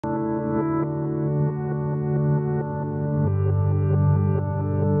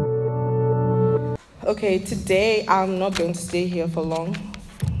Okay, today I'm not going to stay here for long,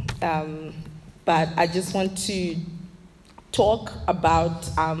 but I just want to talk about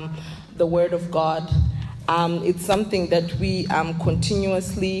the Word of God. It's something that we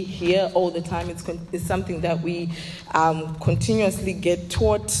continuously hear all the time. It's something that we continuously get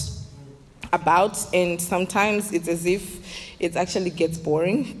taught about, and sometimes it's as if it actually gets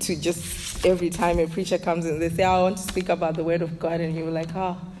boring to just every time a preacher comes in, they say, I want to speak about the Word of God, and you're like,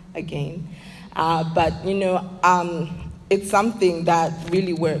 again. But it's something that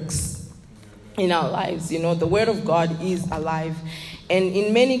really works in our lives. The Word of God is alive. And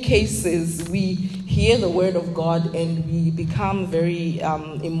in many cases, we hear the Word of God and we become very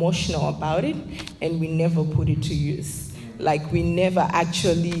emotional about it, and we never put it to use. Like, we never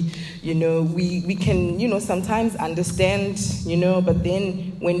actually, we can, sometimes understand, but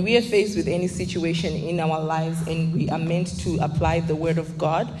then when we are faced with any situation in our lives and we are meant to apply the Word of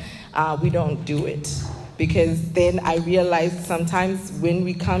God, we don't do it. Because then I realized sometimes when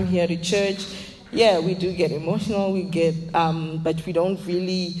we come here to church, we do get emotional, but we don't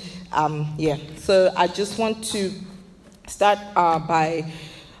really, So I just want to start by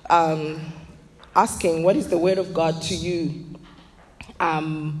asking, what is the Word of God to you?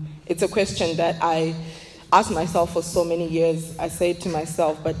 It's a question that I asked myself for so many years. I say to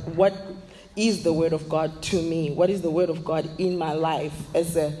myself, but what is the Word of God to me? What is the Word of God in my life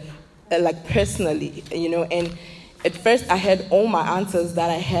as personally, And at first I had all my answers that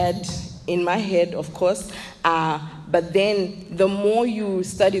I had in my head, of course, but then the more you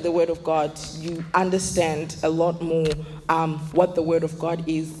study the Word of God, you understand a lot more what the Word of God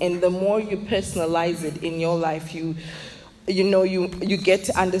is, and the more you personalize it in your life, you get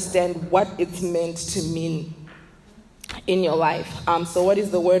to understand what it's meant to mean in your life. So what is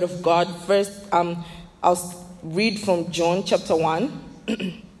the Word of God? First, I'll read from John chapter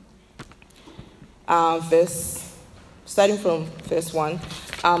 1, starting from verse 1,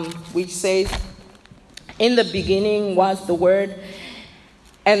 which says, in the beginning was the Word,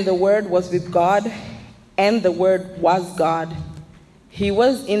 and the Word was with God, and the Word was God. He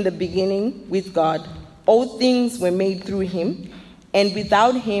was in the beginning with God. All things were made through him, and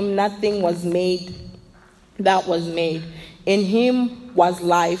without him nothing was made that was made. In him was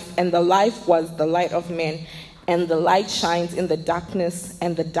life, and the life was the light of men. And the light shines in the darkness,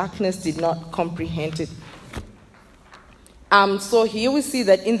 and the darkness did not comprehend it. So here we see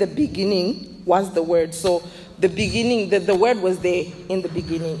that in the beginning was the Word. So the beginning, the Word was there in the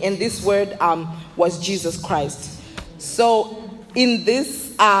beginning, and this Word was Jesus Christ. So in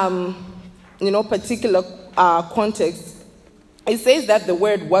this particular context, it says that the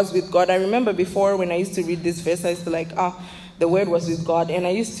Word was with God. I remember before when I used to read this verse, I used to the Word was with God, and I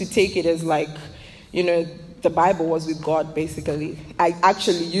used to take it as the Bible was with God, basically. I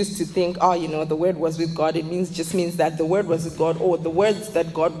actually used to think, the Word was with God. It just means that the Word was with God, or the words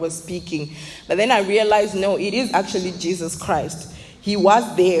that God was speaking. But then I realized, no, it is actually Jesus Christ. He was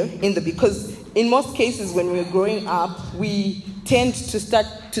there because in most cases when we're growing up, we tend to start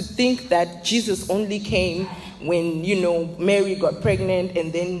to think that Jesus only came when, Mary got pregnant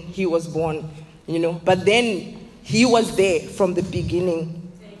and then he was born, But then he was there from the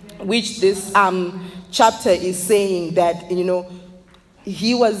beginning, which this chapter is saying that,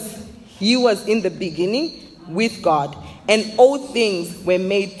 he was in the beginning with God, and all things were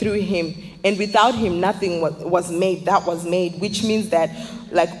made through him, and without him nothing was made that was made, which means that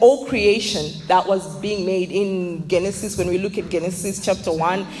all creation that was being made in Genesis, when we look at Genesis chapter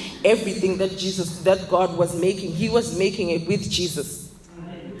 1, everything that God was making, he was making it with Jesus.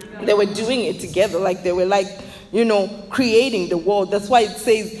 They were doing it together, they were creating the world. That's why it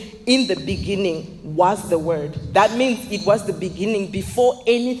says, in the beginning was the Word. That means it was the beginning before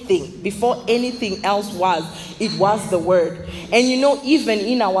anything else was. It was the Word. And even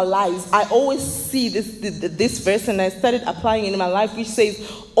in our lives, I always see this verse, and I started applying it in my life, which says,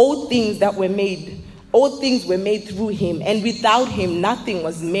 all things were made through him, and without him nothing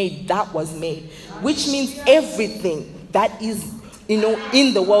was made that was made. Which means everything that is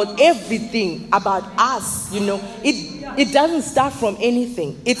in the world, everything about us, it doesn't start from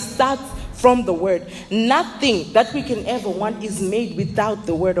anything. It starts from the Word. Nothing that we can ever want is made without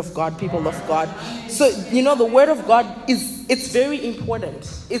the Word of God, people of God. So, the Word of God it's very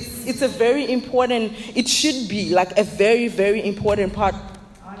important. It's a very important, it should be a very, very important part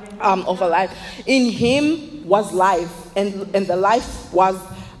of our life. In him was life, and the life was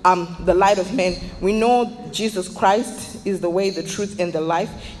the light of men. We know Jesus Christ is the way, the truth, and the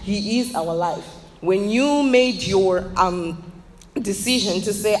life. He is our life. When you made your decision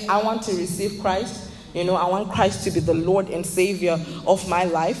to say, I want to receive Christ, You know, I want Christ to be the Lord and Savior of my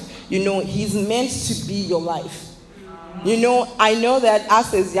life. You know, he's meant to be your life. You know, I know that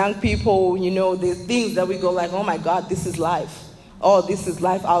us as young people, you know, there's things that we go like, oh my God, this is life. Oh, this is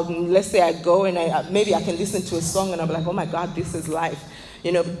life. Let's say I go and maybe I can listen to a song and I'll be like, oh my God, this is life.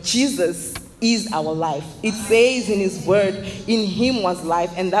 You know, Jesus is our life. It says in his word, in him was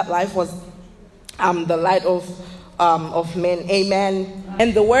life, and that life was the light of men. Amen.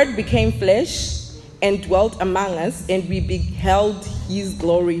 And the word became flesh and dwelt among us, and we beheld his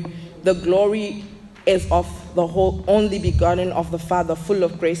glory. The glory is of the whole only begotten of the Father, full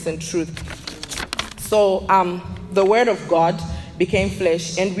of grace and truth. So the word of God became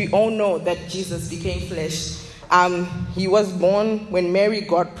flesh, and we all know that Jesus became flesh. He was born when Mary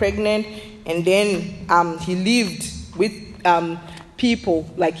got pregnant, and then he lived with people,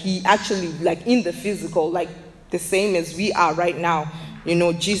 like he actually, like in the physical, like the same as we are right now. You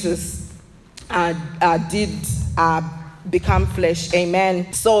know, Jesus did become flesh.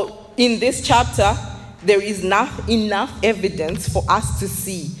 Amen. So in this chapter, there is enough evidence for us to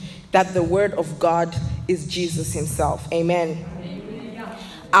see that the word of God is Jesus himself. Amen.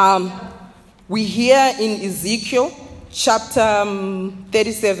 We hear in Ezekiel chapter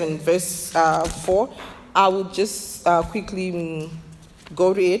 37, verse 4. I will just quickly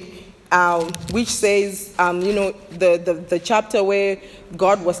go to it, which says, you know, the chapter where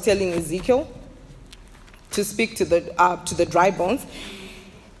God was telling Ezekiel to speak to the dry bones.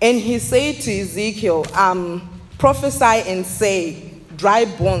 And he said to Ezekiel, prophesy and say, dry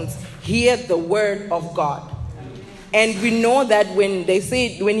bones, hear the word of God. And we know that when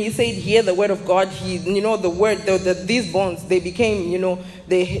he said, hear the word of God, you know, the word, these bones, they became, you know,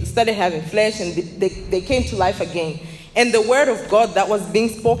 they started having flesh, and they came to life again. And the word of God that was being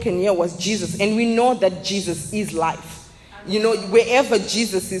spoken here was Jesus. And we know that Jesus is life. You know, wherever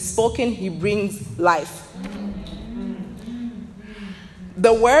Jesus is spoken, he brings life.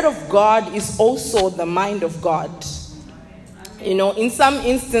 The word of God is also the mind of God. You know, in some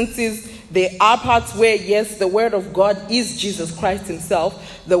instances, there are parts where, yes, the word of God is Jesus Christ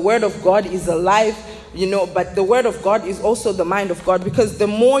himself. The word of God is alive, you know, but the word of God is also the mind of God, because the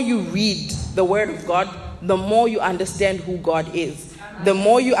more you read the word of God, the more you understand who God is. The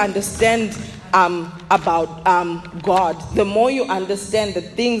more you understand about God, the more you understand the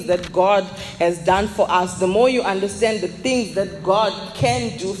things that God has done for us, the more you understand the things that God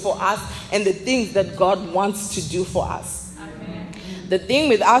can do for us, and the things that God wants to do for us. The thing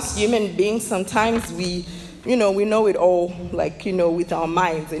with us human beings, sometimes we know it all, like, you know, with our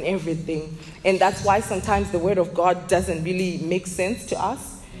minds and everything. And that's why sometimes the word of God doesn't really make sense to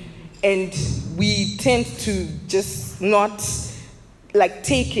us. And we tend to just not, like,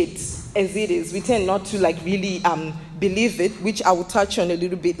 take it as it is. We tend not to, like, really believe it, which I will touch on a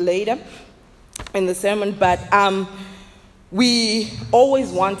little bit later in the sermon. But we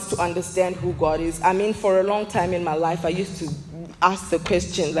always want to understand who God is. I mean, for a long time in my life, I used to ask the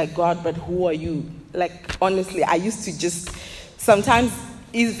question, like, God, but who are you? Like, honestly, I used to just sometimes,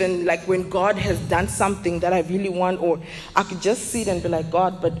 even like when God has done something that I really want, or I could just sit and be like,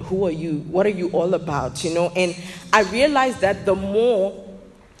 God, but who are you? What are you all about? You know? And I realized that the more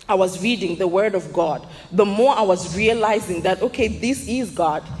I was reading the word of God, the more I was realizing that, okay, this is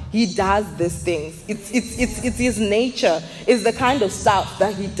God. He does these things. It's his nature. It's the kind of stuff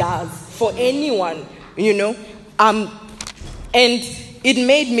that he does for anyone, you know. And it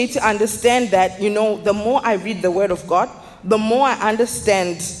made me to understand that, you know, the more I read the word of God, the more I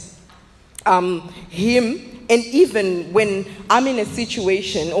understand him. And even when I'm in a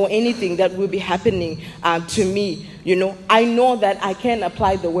situation or anything that will be happening to me, you know, I know that I can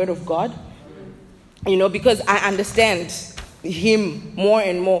apply the word of God, you know, because I understand him more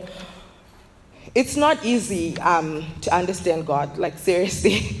and more. It's not easy to understand God, like,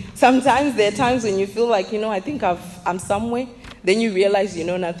 seriously. Sometimes there are times when you feel like, you know, I think I'm somewhere. Then you realize you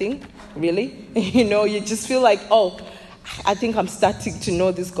know nothing, really. You know, you just feel like, oh, I think I'm starting to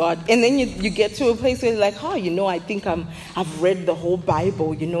know this God. And then you get to a place where you're like, oh, you know, I think I've read the whole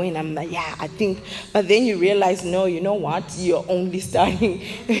Bible, you know, and I'm like, yeah, I think. But then you realize, no, you know what? You're only starting,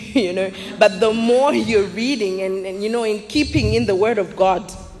 you know. But the more you're reading and, you know, in keeping in the word of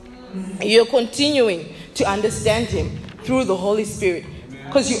God, you're continuing to understand him through the Holy Spirit.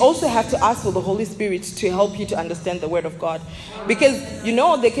 Because you also have to ask for the Holy Spirit to help you to understand the word of God. Because, you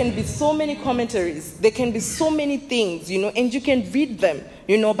know, there can be so many commentaries. There can be so many things, you know, and you can read them,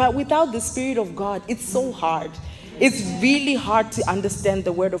 you know. But without the Spirit of God, it's so hard. It's really hard to understand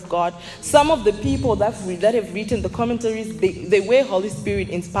the word of God. Some of the people that have written the commentaries, they were Holy Spirit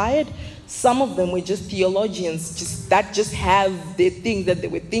inspired. Some of them were just theologians, that just have the things that they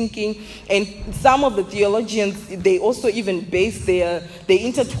were thinking. And some of the theologians, they also even they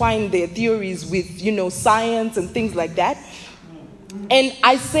intertwine their theories with, science and things like that. And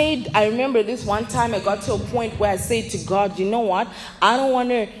I remember this one time I got to a point where I said to God, you know what? I don't want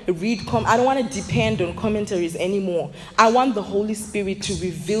to I don't want to depend on commentaries anymore. I want the Holy Spirit to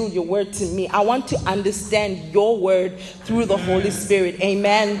reveal your word to me. I want to understand your word through the Holy Spirit.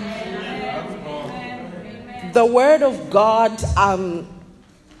 Amen. The word of God,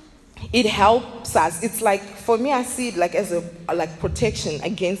 it helps us. It's like, for me, I see it like as a protection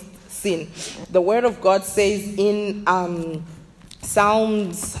against sin. The word of God says in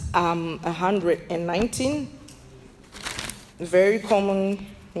Psalms 119, very common,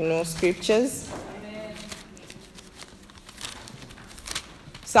 scriptures.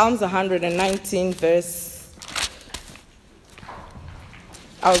 Psalms 119,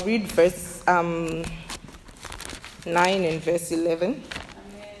 I'll read verse 9 and verse 11,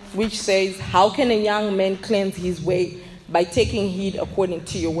 which says, "How can a young man cleanse his way? By taking heed according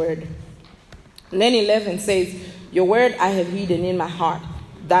to your word." And then 11 says, "Your word I have hidden in my heart,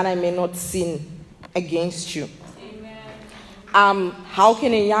 that I may not sin against you." How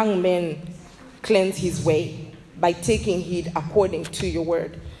can a young man cleanse his way? By taking heed according to your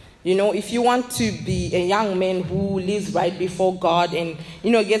word. If you want to be a young man who lives right before God and,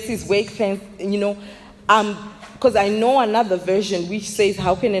 gets his way cleansed, because I know another version which says,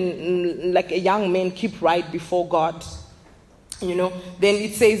 how can a young man keep right before God? Then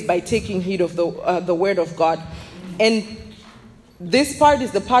it says by taking heed of the word of God. And this part is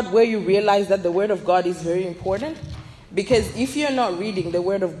the part where you realize that the word of God is very important. Because if you're not reading the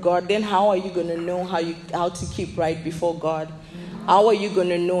word of God, then how are you going to know how to keep right before God? How are you going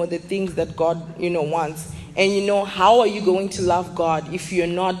to know the things that God, wants? And, how are you going to love God if you're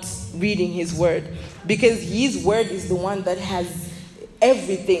not reading his word? Because his word is the one that has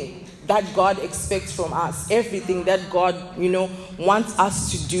everything that God expects from us. Everything that God, wants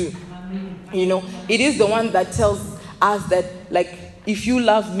us to do. It is the one that tells us that, if you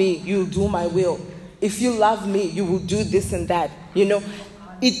love me, you'll do my will. If you love me, you will do this and that.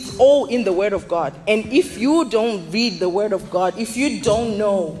 It's all in the word of God. And if you don't read the word of God, if you don't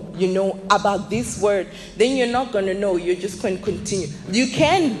know, about this word, then you're not going to know. You're just going to continue. You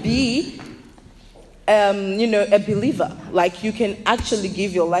can be, a believer. Like, you can actually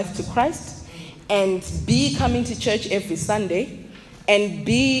give your life to Christ and be coming to church every Sunday and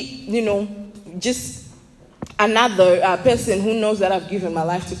be, just another person who knows that I've given my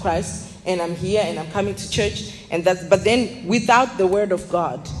life to Christ. And I'm here and I'm coming to church, but then without the word of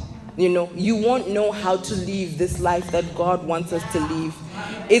God, you won't know how to live this life that God wants us to live.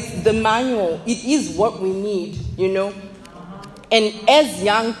 It's the manual. It is what we need, And as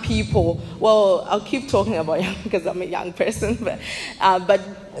young people, well, I'll keep talking about young because I'm a young person, but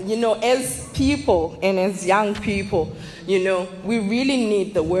as people and as young people, we really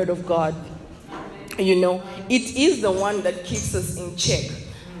need the word of God. It is the one that keeps us in check.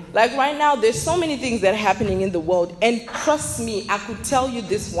 Like right now, there's so many things that are happening in the world. And trust me, I could tell you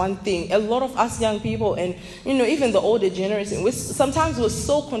this one thing. A lot of us young people and, even the older generation, sometimes we're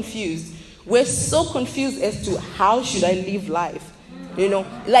so confused. We're so confused as to how should I live life.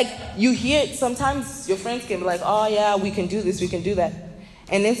 Like you hear, sometimes your friends can be like, oh yeah, we can do this, we can do that.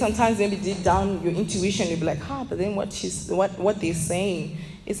 And then sometimes maybe deep down your intuition will be like, but then what they're saying,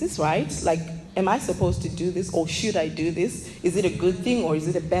 is this right? Like, am I supposed to do this or should I do this? Is it a good thing or is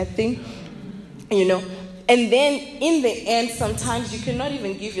it a bad thing? And then in the end, sometimes you cannot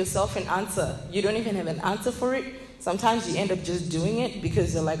even give yourself an answer. You don't even have an answer for it. Sometimes you end up just doing it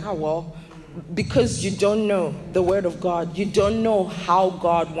because you're like, because you don't know the word of God. You don't know how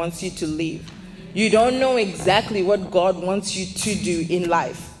God wants you to live. You don't know exactly what God wants you to do in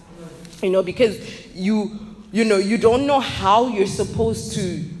life. Because you don't know how you're supposed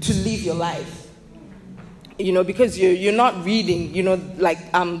to live your life. Because you're not reading,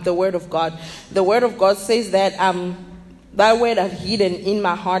 the word of God. The word of God says that thy word I've hidden in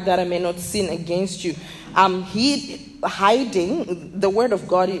my heart that I may not sin against you. Hiding the word of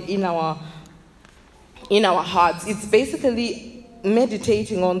God in our hearts. It's basically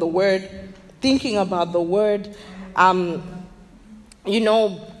meditating on the word, thinking about the word,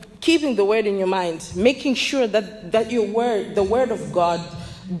 keeping the word in your mind, making sure that the word of God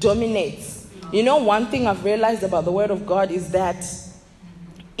dominates. One thing I've realized about the word of God is that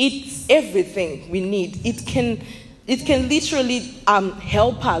it's everything we need. It can literally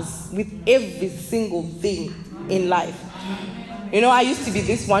help us with every single thing in life. I used to be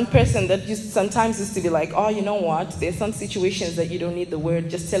this one person that sometimes used to be like, oh, you know what? There's some situations that you don't need the word.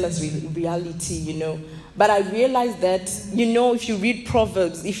 Just tell us reality. But I realized that, if you read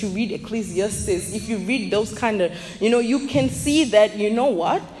Proverbs, if you read Ecclesiastes, if you read those kind of, you can see that,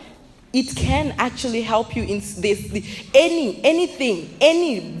 what? It can actually help you in this,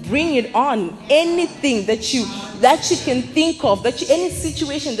 bring it on, anything that you can think of, any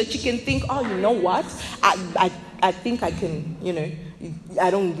situation that you can think, oh, you know what? I think I can, I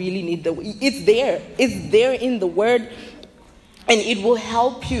don't really need it's there in the word, and it will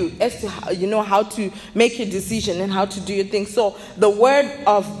help you as to how to make your decision and how to do your thing. So the word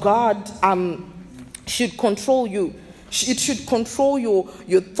of God should control you. It should control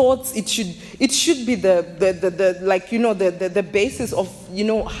your thoughts. It should be the basis of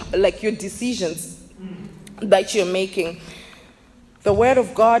your decisions that you're making. The word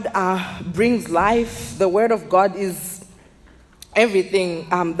of God brings life. The word of God is everything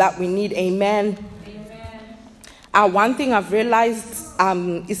that we need. Amen. One thing I've realized,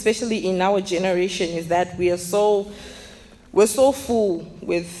 especially in our generation, is that we're so full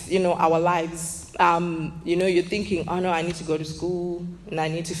with our lives. You're thinking, oh no, I need to go to school and I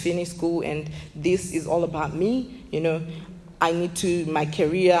need to finish school, and this is all about me. I need to my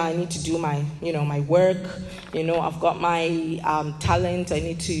career. I need to do my my work. I've got my talent. I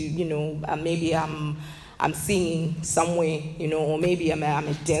need to maybe I'm singing somewhere, or maybe I'm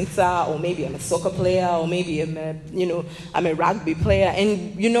a dancer, or maybe I'm a soccer player, or maybe I'm a rugby player.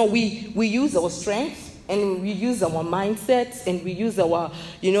 And we use our strengths, and we use our mindsets, and we use our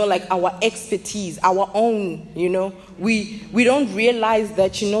our expertise, our own. We don't realize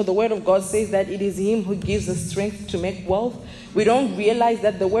that the word of God says that it is Him who gives us strength to make wealth. We don't realize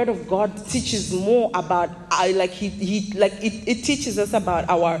that the word of God teaches more about it teaches us about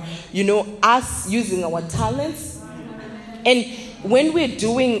our us using our talents. And when we're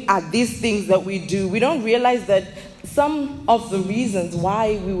doing these things that we do, we don't realize that some of the reasons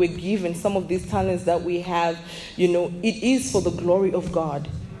why we were given some of these talents that we have, it is for the glory of God.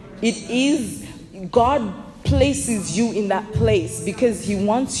 It is God places you in that place because He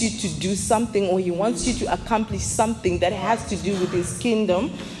wants you to do something, or He wants you to accomplish something that has to do with His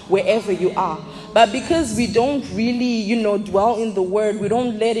kingdom wherever you are. But because we don't really, dwell in the word, we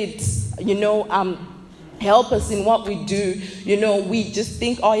don't let it, help us in what we do, we just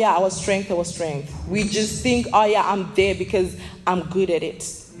think, oh yeah, our strength. We just think, oh yeah, I'm there because I'm good at it,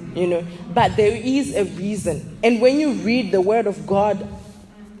 But there is a reason. And when you read the word of God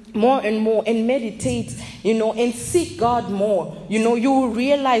more and more and meditate, and seek God more, you will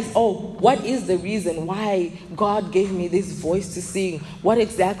realize, oh, what is the reason why God gave me this voice to sing? What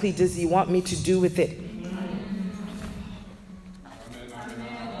exactly does He want me to do with it?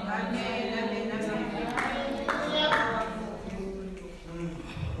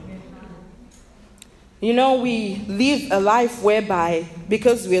 We live a life whereby,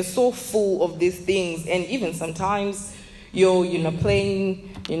 because we are so full of these things, and even sometimes you're playing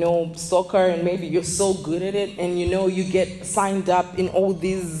soccer, and maybe you're so good at it, and you get signed up in all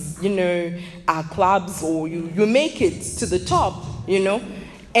these clubs, or you make it to the top,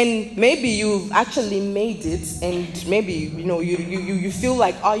 and maybe you've actually made it, and maybe you feel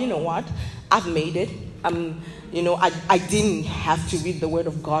like, oh, you know what, I've made it. I didn't have to read the word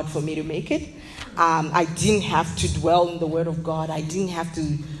of God for me to make it. I didn't have to dwell in the word of God. I didn't have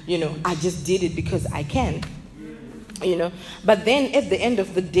to, I just did it because I can. But then at the end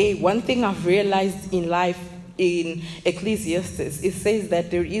of the day, one thing I've realized in life, in Ecclesiastes, it says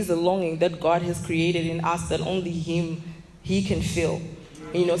that there is a longing that God has created in us that only He can fill.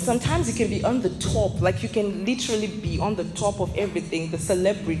 Sometimes you can be on the top, like you can literally be on the top of everything, the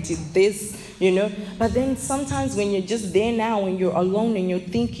celebrity, this, But then sometimes when you're just there now, when you're alone and you're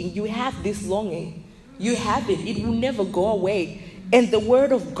thinking, you have this longing. You have it. It will never go away. And the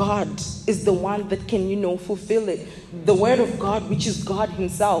word of God is the one that can, fulfill it. The word of God, which is God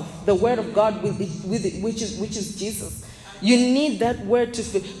Himself. The word of God with it, which is Jesus. You need that word to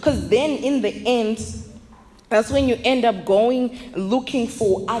fill. Because then in the end, that's when you end up going looking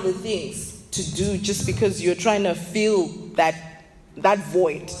for other things to do, just because you're trying to fill that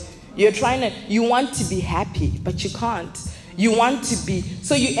void. You want to be happy, but you can't. You want to be,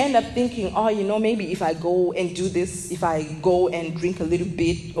 so you end up thinking, oh, maybe if I go and do this, if I go and drink a little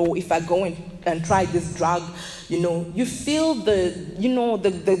bit, or if I go and try this drug, you feel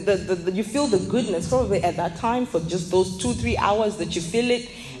you feel the goodness probably at that time for just those 2-3 hours that you feel it,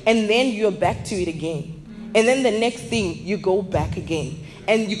 and then you're back to it again. And then the next thing, you go back again.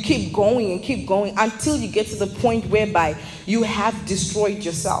 And you keep going until you get to the point whereby you have destroyed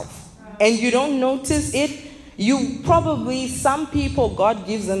yourself. And you don't notice it. Some people, God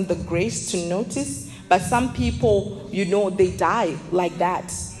gives them the grace to notice, but some people, they die like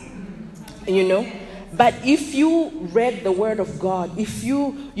that, But if you read the word of God, if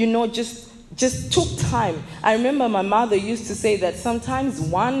you, just took time. I remember my mother used to say that sometimes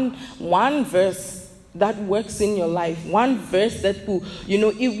one verse that works in your life, one verse that will,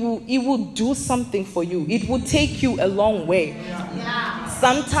 it will do something for you. It will take you a long way. Yeah.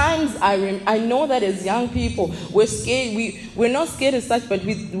 Sometimes I know that as young people, we're scared. We're not scared as such, but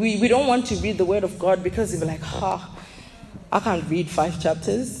we don't want to read the word of God because we're like, I can't read 5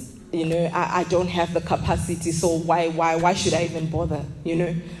 chapters. I don't have the capacity, so why should I even bother?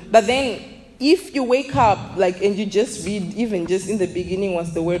 But then, if you wake up, and you just read, even just in the beginning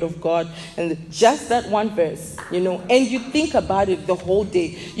was the word of God, and just that one verse, and you think about it the whole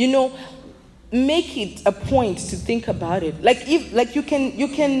day, make it a point to think about it. You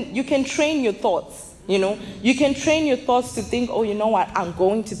can train your thoughts, you can train your thoughts to think, oh, you know what, I'm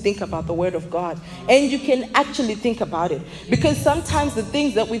going to think about the word of God. And you can actually think about it. Because sometimes the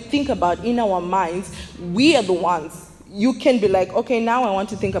things that we think about in our minds, we are the ones. You can be like, okay, now I want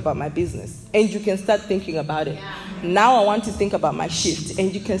to think about my business. And you can start thinking about it. Yeah. Now I want to think about my shift.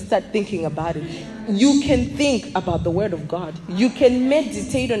 And you can start thinking about it. You can think about the word of God. You can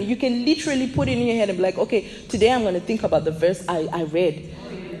meditate on it. You can literally put it in your head and be like, okay, today I'm going to think about the verse I read.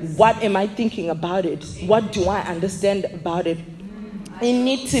 What am I thinking about it? What do I understand about it? You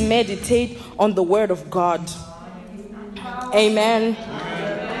need to meditate on the word of God. Amen.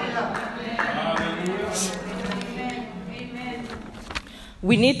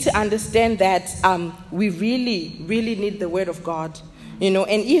 We need to understand that we really, really need the word of God, and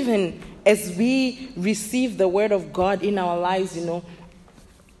even as we receive the word of God in our lives,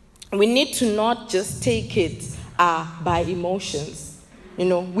 we need to not just take it by emotions,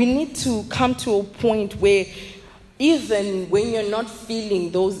 we need to come to a point where even when you're not feeling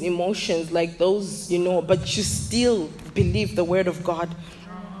those emotions like those, but you still believe the word of God,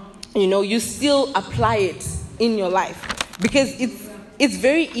 you still apply it in your life, because it's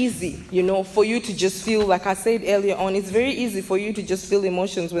very easy, for you to just feel, like I said earlier on, it's very easy for you to just feel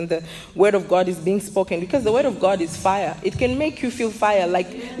emotions when the word of God is being spoken, because the word of God is fire. It can make you feel fire, like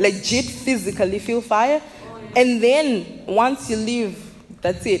legit physically feel fire. And then once you leave,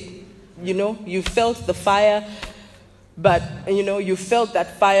 that's it. You felt the fire, but, you felt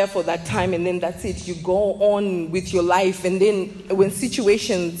that fire for that time, and then that's it. You go on with your life, and then when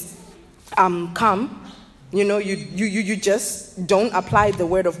situations come, you just don't apply the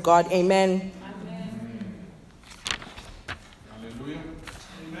word of God. Amen. Hallelujah.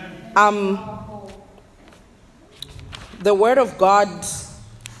 The word of God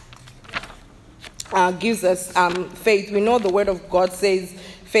gives us faith. We know the word of God says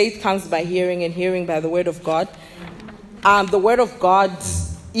faith comes by hearing, and hearing by the word of God. The word of God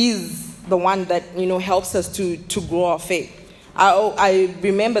is the one that, helps us to grow our faith. I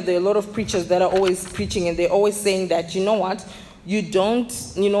remember there are a lot of preachers that are always preaching, and they're always saying that, you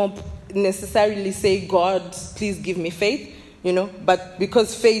don't, necessarily say, God, please give me faith, but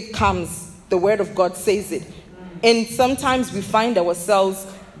because faith comes, the word of God says it. And sometimes we find ourselves,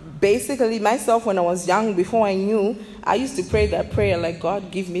 basically myself when I was young, before I knew, I used to pray that prayer like, God,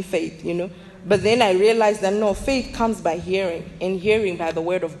 give me faith, But then I realized that no, faith comes by hearing, and hearing by the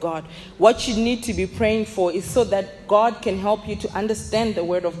word of God. What you need to be praying for is so that God can help you to understand the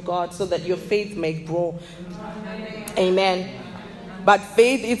word of God, so that your faith may grow. Amen. But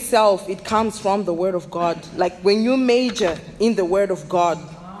faith itself, it comes from the word of God. Like when you major in the word of God,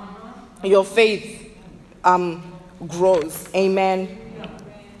 your faith grows. Amen.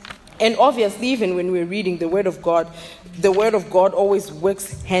 And obviously, even when we're reading the word of God always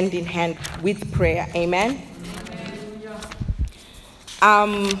works hand in hand with prayer. Amen.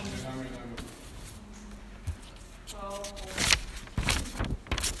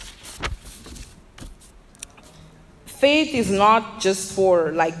 Faith is not just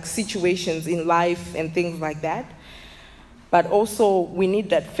for situations in life and things like that, but also we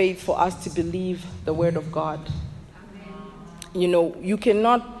need that faith for us to believe the word of God.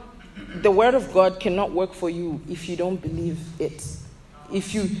 The word of God cannot work for you if you don't believe it.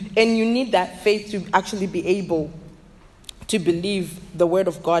 And you need that faith to actually be able to believe the word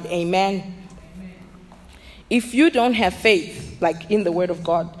of God. Amen. If you don't have faith, in the word of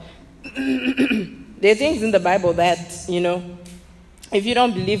God, there are things in the Bible that, if you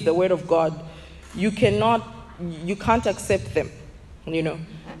don't believe the word of God, you can't accept them,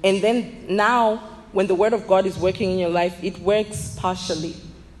 And then now, when the word of God is working in your life, it works partially.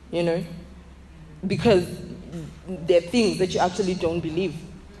 Because there are things that you actually don't believe.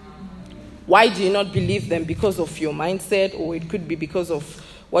 Why do you not believe them? Because of your mindset, or it could be because of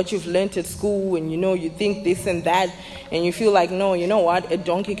what you've learned at school, and you think this and that, and you feel like, no, you know what, a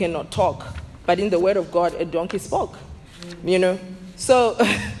donkey cannot talk. But in the word of God, a donkey spoke. So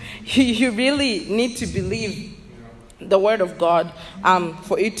you really need to believe the word of God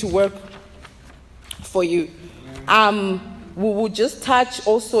for it to work for you. We will just touch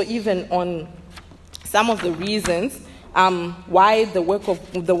also even on some of the reasons why the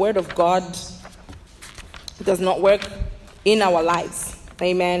word of God does not work in our lives.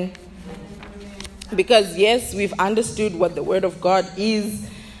 Amen. Because yes, we've understood what the word of God is.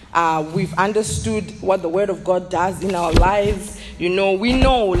 We've understood what the word of God does in our lives. We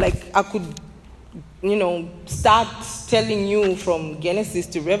know, like I could, start telling you from Genesis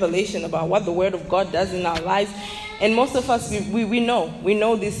to Revelation about what the word of God does in our lives. And most of us, we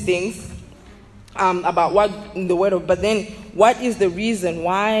know these things about what the word of, but then what is the reason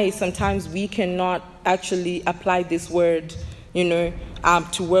why sometimes we cannot actually apply this word, to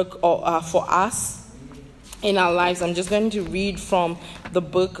work for us in our lives? I'm just going to read from the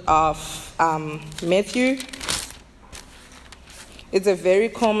book of Matthew. It's a very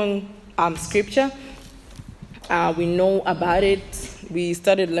common scripture. We know about it. We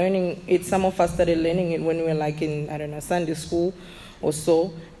started learning it. Some of us started learning it when we were like in, Sunday school or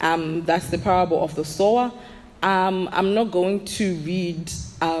so. That's the parable of the sower. I'm not going to read,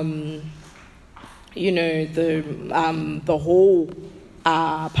 the whole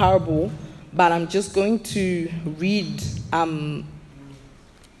parable, but I'm just going to read a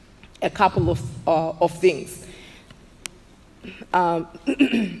couple of things.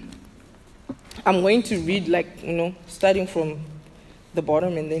 I'm going to read starting from the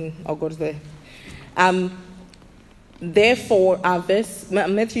bottom, and then I'll go to the therefore,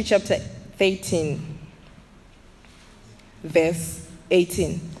 Matthew chapter 13, verse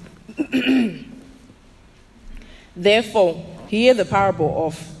 18. Therefore, hear the parable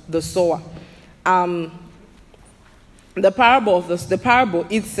of the sower. The parable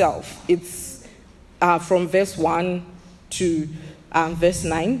itself, it's from verse 1 to verse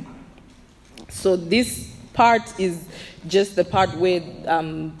 9. So this part is just the part where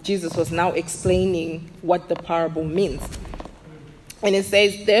Jesus was now explaining what the parable means. And it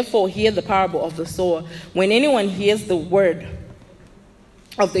says, therefore, hear the parable of the sower. When anyone hears the word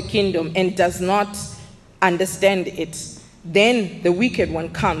of the kingdom and does not understand it, then the wicked one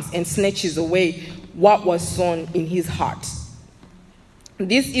comes and snatches away what was sown in his heart.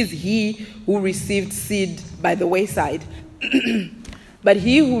 This is he who received seed by the wayside. But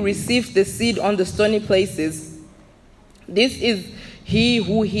he who received the seed on the stony places, this is he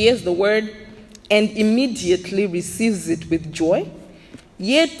who hears the word and immediately receives it with joy,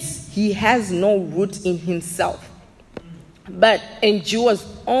 yet he has no root in himself, but endures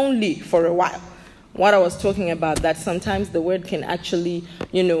only for a while. What I was talking about, that sometimes the word can actually,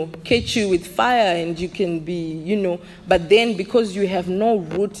 catch you with fire, and you can be, but then because you have no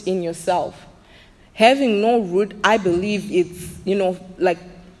root in yourself, having no root, I believe it's,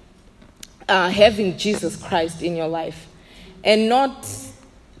 having Jesus Christ in your life. And not,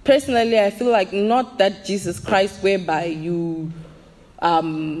 personally, I feel like not that Jesus Christ whereby you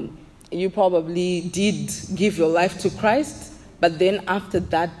probably did give your life to Christ, but then after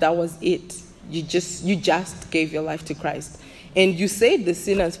that, that was it. You just gave your life to Christ. And you said the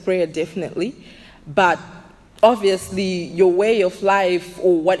sinner's prayer, definitely, but obviously your way of life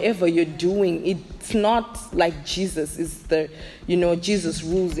or whatever you're doing, it's not like Jesus is Jesus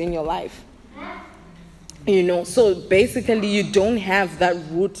rules in your life. So basically you don't have that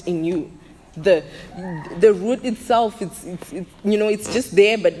root in you. The root itself, it's just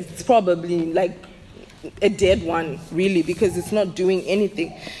there, but it's probably like a dead one, really, because it's not doing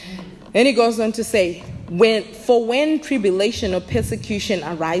anything. Then he goes on to say, when tribulation or persecution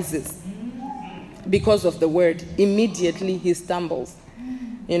arises because of the word, immediately he stumbles.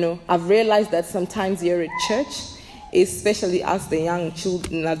 I've realized that sometimes here at church, especially us, the young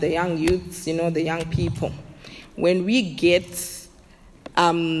children, the young youths, the young people, when we get,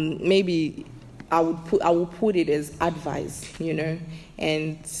 maybe I will put it as advice,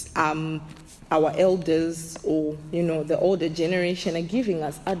 and our elders or, the older generation are giving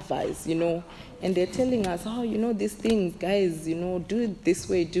us advice, and they're telling us, these things, guys, do it this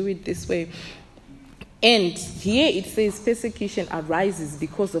way, do it this way. And here it says persecution arises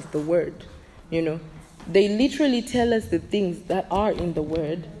because of the word, They literally tell us the things that are in the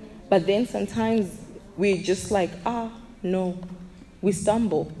word, but then sometimes we just like, no, we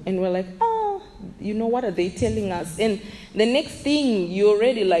stumble and we're like, what are they telling us? And the next thing, you're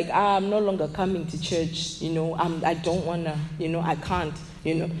already like, I'm no longer coming to church, I don't want to, I can't.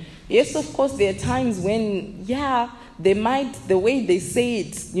 Yes, of course, there are times when, the way they say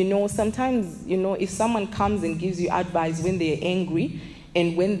it, sometimes, if someone comes and gives you advice when they're angry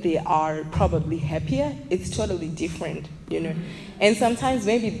and when they are probably happier, it's totally different, And sometimes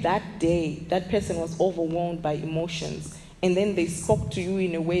maybe that day, that person was overwhelmed by emotions, and then they spoke to you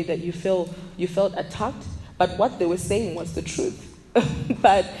in a way that you felt attacked, but what they were saying was the truth.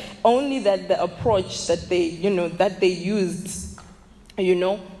 But only that the approach that they used,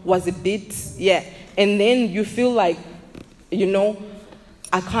 was a bit, and then you feel like,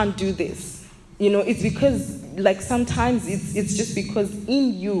 I can't do this. It's because, like, sometimes it's just because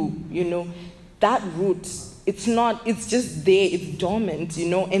in you, that root, it's just there, it's dormant,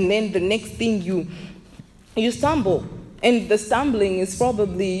 and then the next thing you stumble. And the stumbling is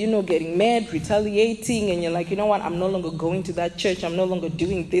probably, getting mad, retaliating, and you're like, you know what, I'm no longer going to that church, I'm no longer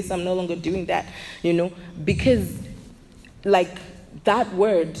doing this, I'm no longer doing that, because, like, that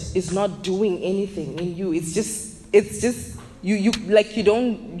word is not doing anything in you. It's just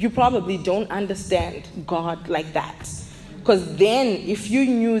you probably don't understand God like that. Because then, if you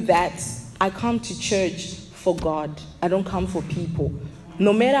knew that I come to church for God, I don't come for people.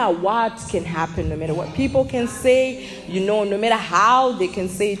 No matter what can happen, no matter what people can say, no matter how they can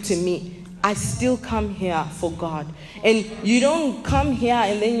say it to me, I still come here for God. And you don't come here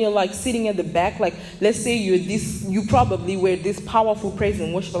and then you're like sitting at the back, like, let's say you probably were this powerful praise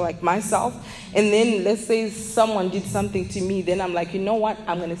and worshiper like myself, and then let's say someone did something to me, then I'm like, you know what,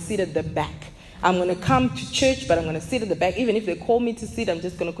 I'm going to sit at the back. I'm going to come to church, but I'm going to sit at the back. Even if they call me to sit, I'm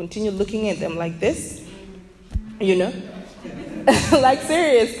just going to continue looking at them like this, Like,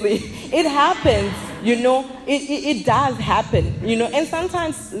 seriously, it happens, it does happen, and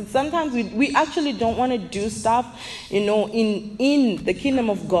sometimes we actually don't want to do stuff, in the kingdom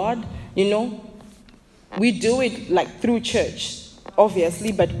of God, we do it like through church,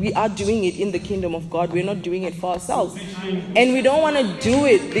 obviously, but we are doing it in the kingdom of God. We're not doing it for ourselves, and we don't want to do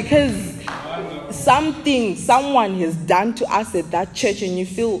it because someone has done to us at that church, and you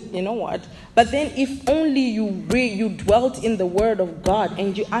feel, you know what? But then if only you dwelt in the word of God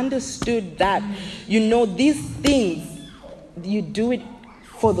and you understood that, these things, you do it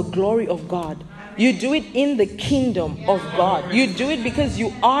for the glory of God. You do it in the kingdom of God. You do it because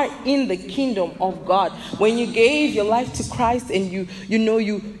you are in the kingdom of God. When you gave your life to Christ and you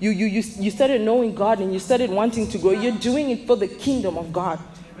started knowing God and you started wanting to grow, you're doing it for the kingdom of God.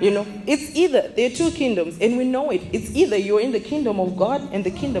 It's either, there are two kingdoms, and we know it. It's either you're in the kingdom of God and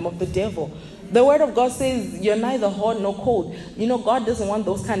the kingdom of the devil. The word of God says you're neither hot nor cold. God doesn't want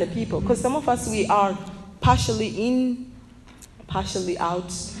those kind of people, because some of us, we are partially in, partially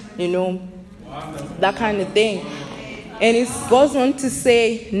out, that kind of thing. And it goes on to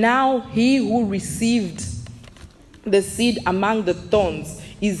say, now he who received the seed among the thorns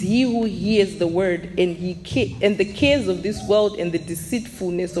is he who hears the word, and the cares of this world and the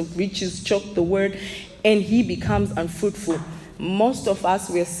deceitfulness of riches choke the word, and he becomes unfruitful. Most of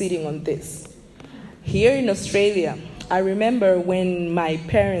us, we are sitting on this. Here in Australia, I remember when my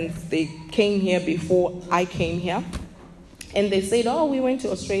parents, they came here before I came here, and they said, we went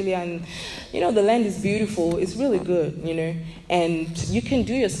to Australia, and the land is beautiful, it's really good, and you can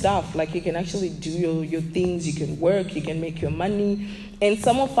do your stuff, like you can actually do your things, you can work, you can make your money. And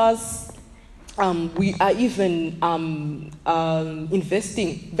some of us, we are even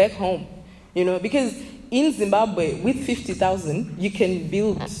investing back home, because in Zimbabwe, with 50,000, you can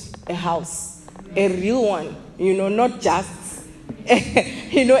build a house, a real one, not just,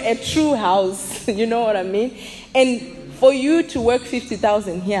 a true house, you know what I mean? And for you to work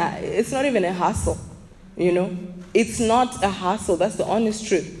 50,000 here, it's not even a hassle, It's not a hassle, that's the honest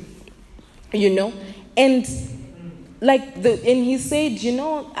truth, And and he said,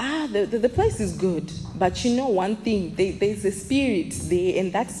 the place is good, but one thing, there's a spirit there,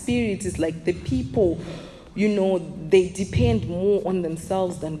 and that spirit is like the people, they depend more on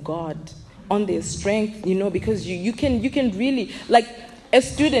themselves than God, on their strength, because you can really, like, a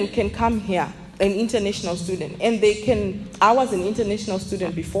student can come here, an international student, and I was an international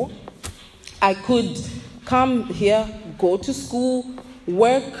student before. I could come here, go to school,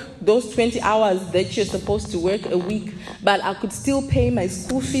 work those 20 hours that you're supposed to work a week, but I could still pay my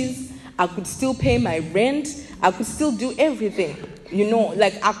school fees, I could still pay my rent, I could still do everything,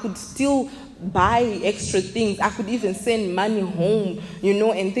 I could still buy extra things, I could even send money home,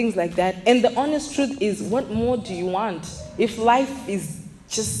 and things like that. And the honest truth is, what more do you want? If life is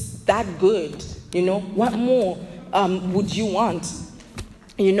just that good, what more would you want?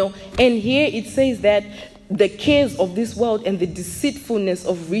 And here it says that the cares of this world and the deceitfulness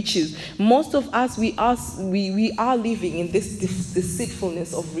of riches. Most of us, we are living in this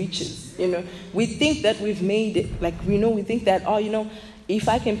deceitfulness of riches. We think that we've made it. Like, we think that, if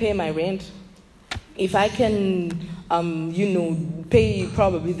I can pay my rent, if I can, pay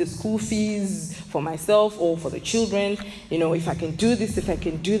probably the school fees for myself or for the children, if I can do this, if I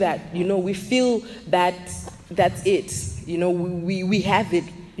can do that, we feel that that's it. We have it.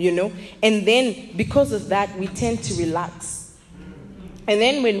 And then because of that, we tend to relax. And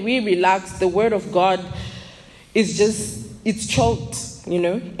then when we relax, the word of God it's choked,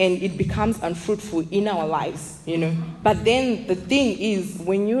 and it becomes unfruitful in our lives, But then the thing is,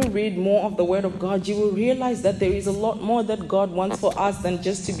 when you read more of the word of God, you will realize that there is a lot more that God wants for us than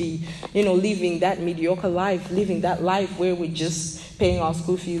just to be, living that mediocre life, living that life where we're just paying our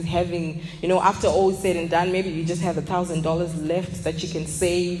school fees, having, after all is said and done, maybe you just have $1,000 left that you can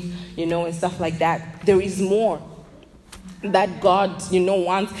save, and stuff like that. There is more that God,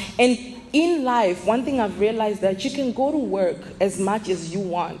 wants. And in life, one thing I've realized that you can go to work as much as you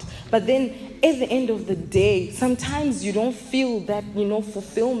want, but then at the end of the day, sometimes you don't feel that,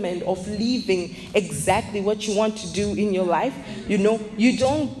 fulfillment of living exactly what you want to do in your life. You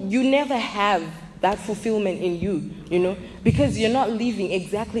never have that fulfillment in you, because you're not living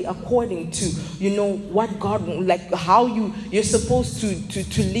exactly according to, what God, like how you're supposed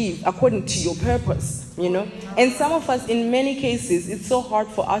to live according to your purpose, And some of us, in many cases, it's so hard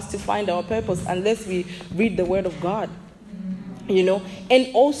for us to find our purpose unless we read the Word of God,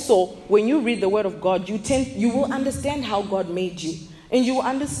 And also, when you read the Word of God, you will understand how God made you. And you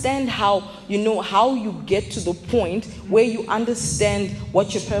understand how, how you get to the point where you understand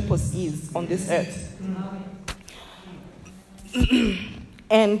what your purpose is on this earth.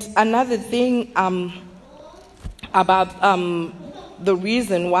 And another thing about the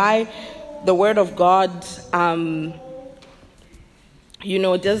reason why the Word of God,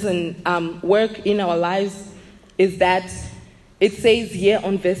 doesn't work in our lives is that it says here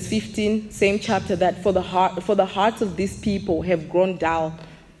on verse 15, same chapter, that for the hearts of these people have grown dull.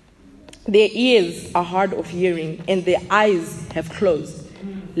 Their ears are hard of hearing, and their eyes have closed.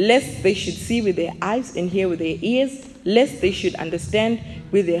 Lest they should see with their eyes and hear with their ears, lest they should understand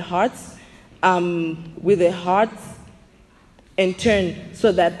with their hearts, and turn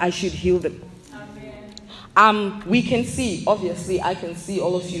so that I should heal them. We can see, obviously, I can see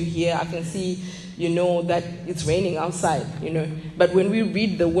all of you here. I can see, that it's raining outside, But when we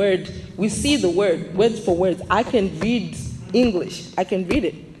read the word, we see the word, words for words. I can read English. I can read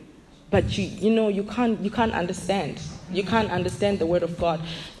it. But you can't understand. You can't understand the word of God.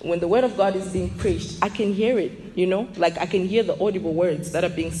 When the word of God is being preached, I can hear it, Like I can hear the audible words that are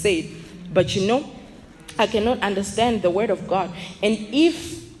being said. But I cannot understand the word of God. And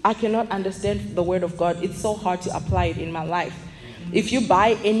if I cannot understand the word of God, it's so hard to apply it in my life. If you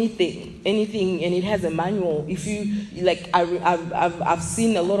buy anything, and it has a manual, if you, like, I've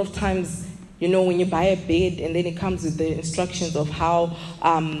seen a lot of times, when you buy a bed and then it comes with the instructions of how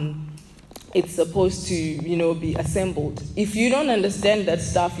it's supposed to, be assembled. If you don't understand that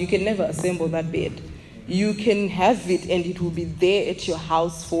stuff, you can never assemble that bed. You can have it and it will be there at your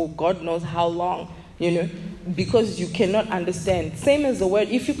house for God knows how long, because you cannot understand. Same as the word.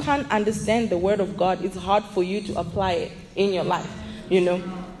 If you can't understand the word of God, it's hard for you to apply it in your life,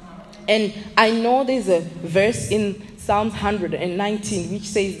 And I know there's a verse in Psalms 119 which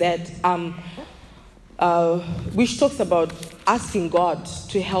says that, which talks about asking God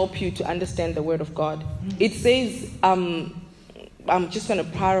to help you to understand the word of God. It says, I'm just going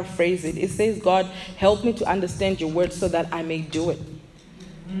to paraphrase it. It says, God, help me to understand your word so that I may do it,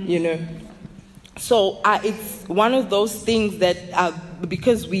 So it's one of those things that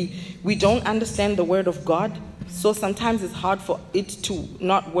because we don't understand the word of God, so sometimes it's hard for it to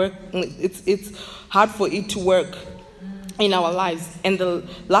not work. It's hard for it to work in our lives. And the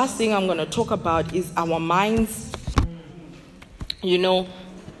last thing I'm going to talk about is our minds.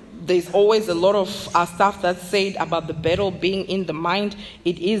 There's always a lot of stuff that's said about the battle being in the mind.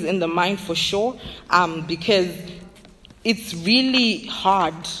 It is in the mind for sure, because it's really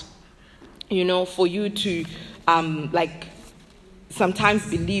hard, for you to, sometimes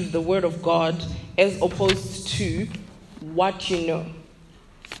believe the word of God as opposed to what you know.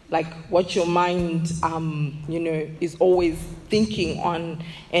 Like what your mind, is always thinking on,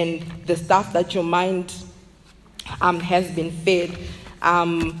 and the stuff that your mind has been fed.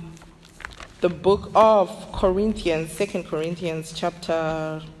 The book of Corinthians, 2 Corinthians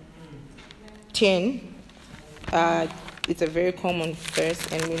chapter 10, it's a very common verse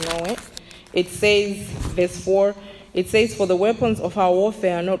and we know it. It says, verse 4, it says, for the weapons of our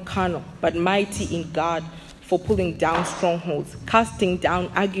warfare are not carnal, but mighty in God for pulling down strongholds, casting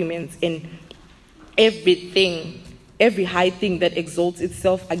down arguments and every high thing that exalts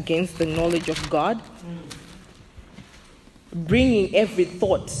itself against the knowledge of God, bringing every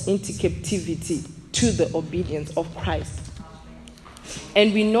thought into captivity to the obedience of Christ.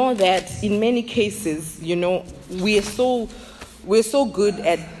 And we know that in many cases, we're so good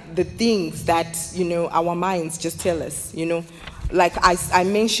at the things that, our minds just tell us, Like I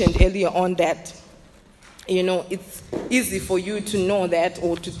mentioned earlier on that, it's easy for you to know that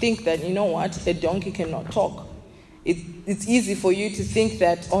or to think that, a donkey cannot talk. It's easy for you to think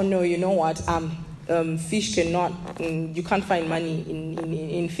that, oh no, fish cannot, you can't find money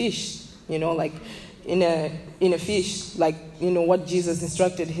in fish, like in a fish, like, what Jesus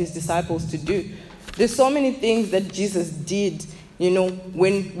instructed his disciples to do. There's so many things that Jesus did,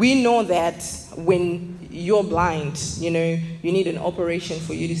 when we know that when you're blind, you need an operation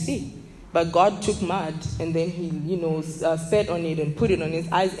for you to see. But God took mud and then he, spat on it and put it on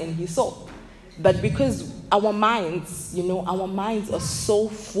his eyes and he saw. But because our minds, our minds are so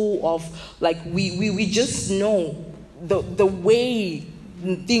full of, like, we just know the way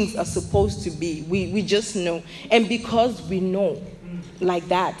things are supposed to be. We just know. And because we know like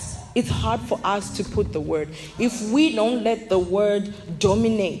that, it's hard for us to put the word. If we don't let the word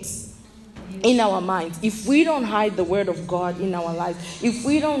dominate in our minds, if we don't hide the word of God in our lives, if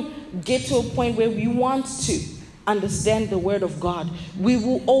we don't get to a point where we want to understand the word of God, we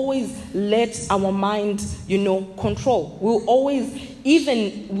will always let our mind, control. We'll always,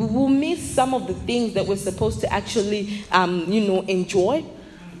 we will miss some of the things that we're supposed to actually, enjoy.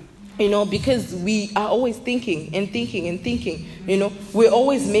 Because we are always thinking and thinking and thinking, we're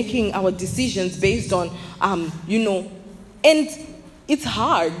always making our decisions based on, and it's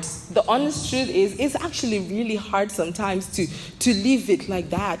hard. The honest truth is, it's actually really hard sometimes to live it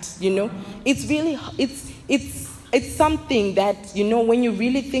like that, It's really, it's something that, when you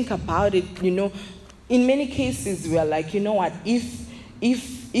really think about it, in many cases we are like,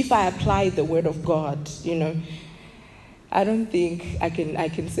 if I apply the word of God, I don't think I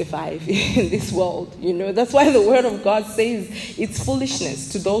can survive in this world, That's why the word of God says it's foolishness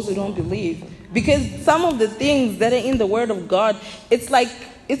to those who don't believe. Because some of the things that are in the word of God, it's like,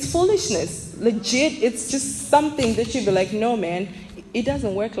 it's foolishness. Legit, it's just something that you'd be like, no, man, it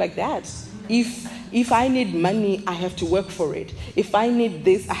doesn't work like that. If I need money, I have to work for it. If I need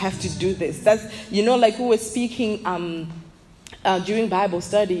this, I have to do this. That's, like we were speaking during Bible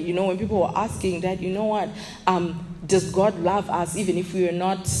study, when people were asking that, does God love us even if we are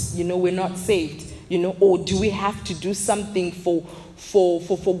not, we're not saved, or do we have to do something for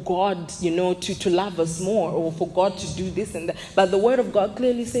God, to love us more, or for God to do this and that? But the word of God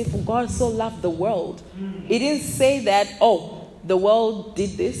clearly says, for God so loved the world. It didn't say that, the world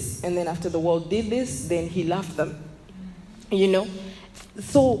did this, and then after the world did this, then he loved them.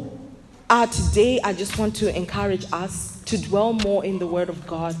 So today I just want to encourage us to dwell more in the word of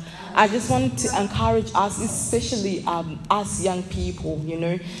God. I just want to encourage us, especially us young people,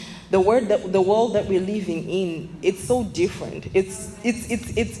 the world that we're living in, it's so different.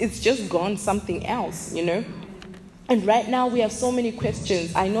 It's just gone something else, And right now we have so many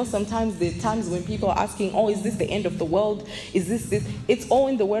questions. I know sometimes there are times when people are asking, is this the end of the world? Is this? It's all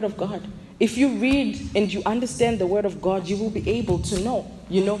in the word of God. If you read and you understand the word of God, you will be able to know,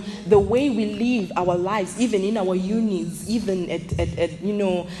 the way we live our lives, even in our unis, even at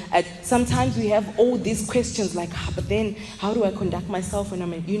sometimes we have all these questions like, but then how do I conduct myself when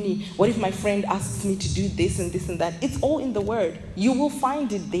I'm at uni? What if my friend asks me to do this and this and that? It's all in the word. You will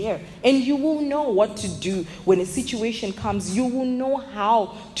find it there, and you will know what to do when a situation comes. You will know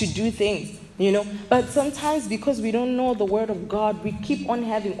how to do things. But sometimes because we don't know the word of God, we keep on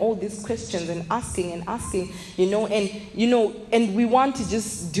having all these questions and asking, and we want to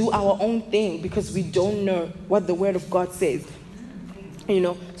just do our own thing because we don't know what the word of God says.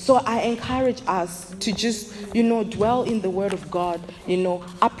 So I encourage us to just, dwell in the word of God,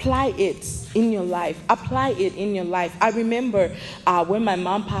 apply it in your life. Apply it in your life. I remember when my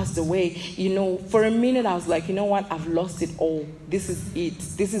mom passed away, for a minute I was like, I've lost it all. This is it.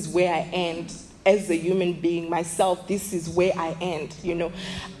 This is where I end as a human being. Myself, this is where I end,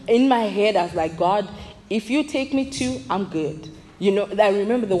 In my head, I was like, God, if you take me to, I'm good. I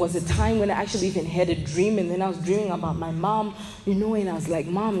remember there was a time when I actually even had a dream, and then I was dreaming about my mom, and I was like,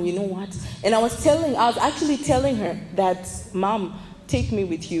 Mom, you know what? And I was actually telling her that, Mom, take me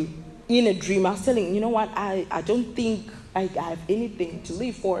with you. In a dream, I was telling, I don't think I have anything to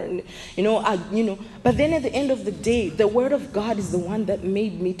live for, and But then at the end of the day, the word of God is the one that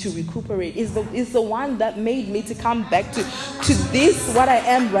made me to recuperate. Is the one that made me to come back to this what I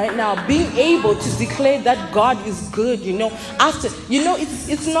am right now, being able to declare that God is good. After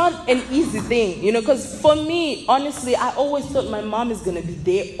it's not an easy thing, because for me, honestly, I always thought my mom is gonna be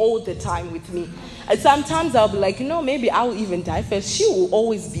there all the time with me. And sometimes I'll be like, maybe I'll even die first. She will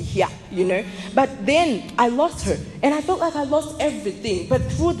always be here, But then I lost her. And I felt like I lost everything. But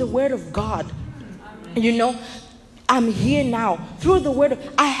through the word of God, I'm here now. Through the word,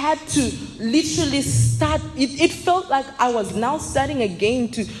 I had to literally start. It felt like I was now starting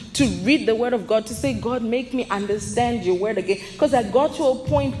again to read the word of God, to say, God, make me understand your word again. Because I got to a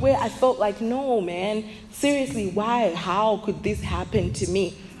point where I felt like, no, man, seriously, why? How could this happen to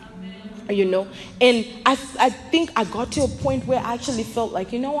me? And I think I got to a point where I actually felt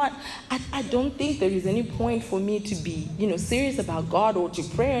like, what, I don't think there is any point for me to be, serious about God or to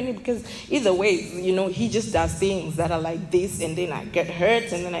pray, because either way, he just does things that are like this, and then I get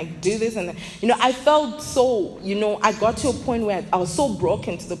hurt, and then I do this, and then, I felt so, I got to a point where I was so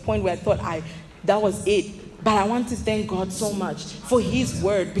broken, to the point where I thought that was it. But I want to thank God so much for his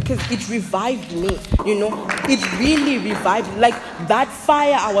word, because it revived me, It really revived, like that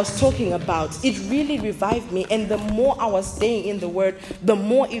fire I was talking about. It really revived me. And the more I was staying in the word, the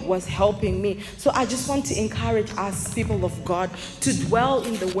more it was helping me. So I just want to encourage us, people of God, to dwell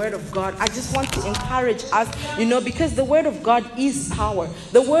in the word of God. I just want to encourage us, because the word of God is power.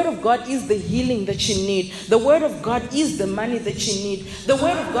 The word of God is the healing that you need. The word of God is the money that you need. The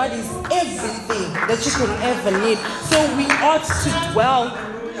word of God is everything that you can ever need. So we ought to dwell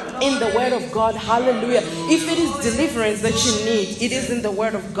in the word of God. Hallelujah. If it is deliverance that you need, it is in the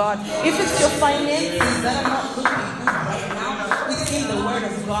word of God. If it's your finances that are not looking good right now, it's in the word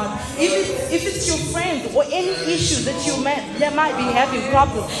of God. If it's your friends or any issue that might be having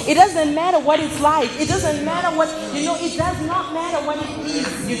problems, it doesn't matter what it's like. It doesn't matter what, it does not matter what it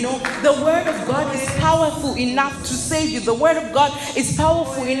is, The word of God is powerful enough to save you. The word of God is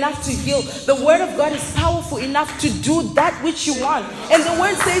powerful enough to heal. The word of God is powerful enough to do that which you want. And the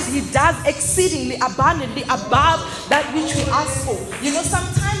word says he does exceedingly abundantly above that which we ask for.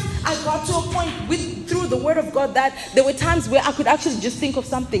 Sometimes I got to a point through the word of God that there were times where I could actually just think of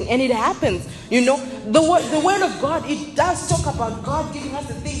something and it happens. The word of God, it does talk about God giving us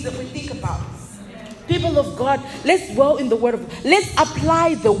the things that we think about. People of God, let's dwell in the word of God. Let's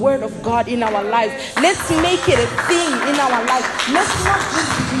apply the word of God in our lives. Let's make it a thing in our lives. Let's not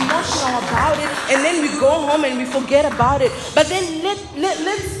just be emotional about it and then we go home and we forget about it. But then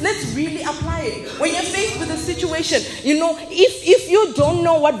let's really apply it. When you're faced with a situation, if you don't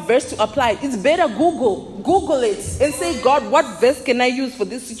know what verse to apply, it's better Google it and say, God, what verse can I use for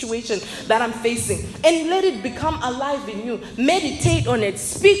this situation that I'm facing? And let it become alive in you. Meditate on it.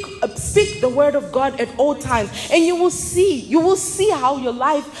 Speak the word of God at all times, and you will see how your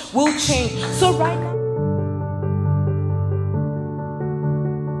life will change. So right now,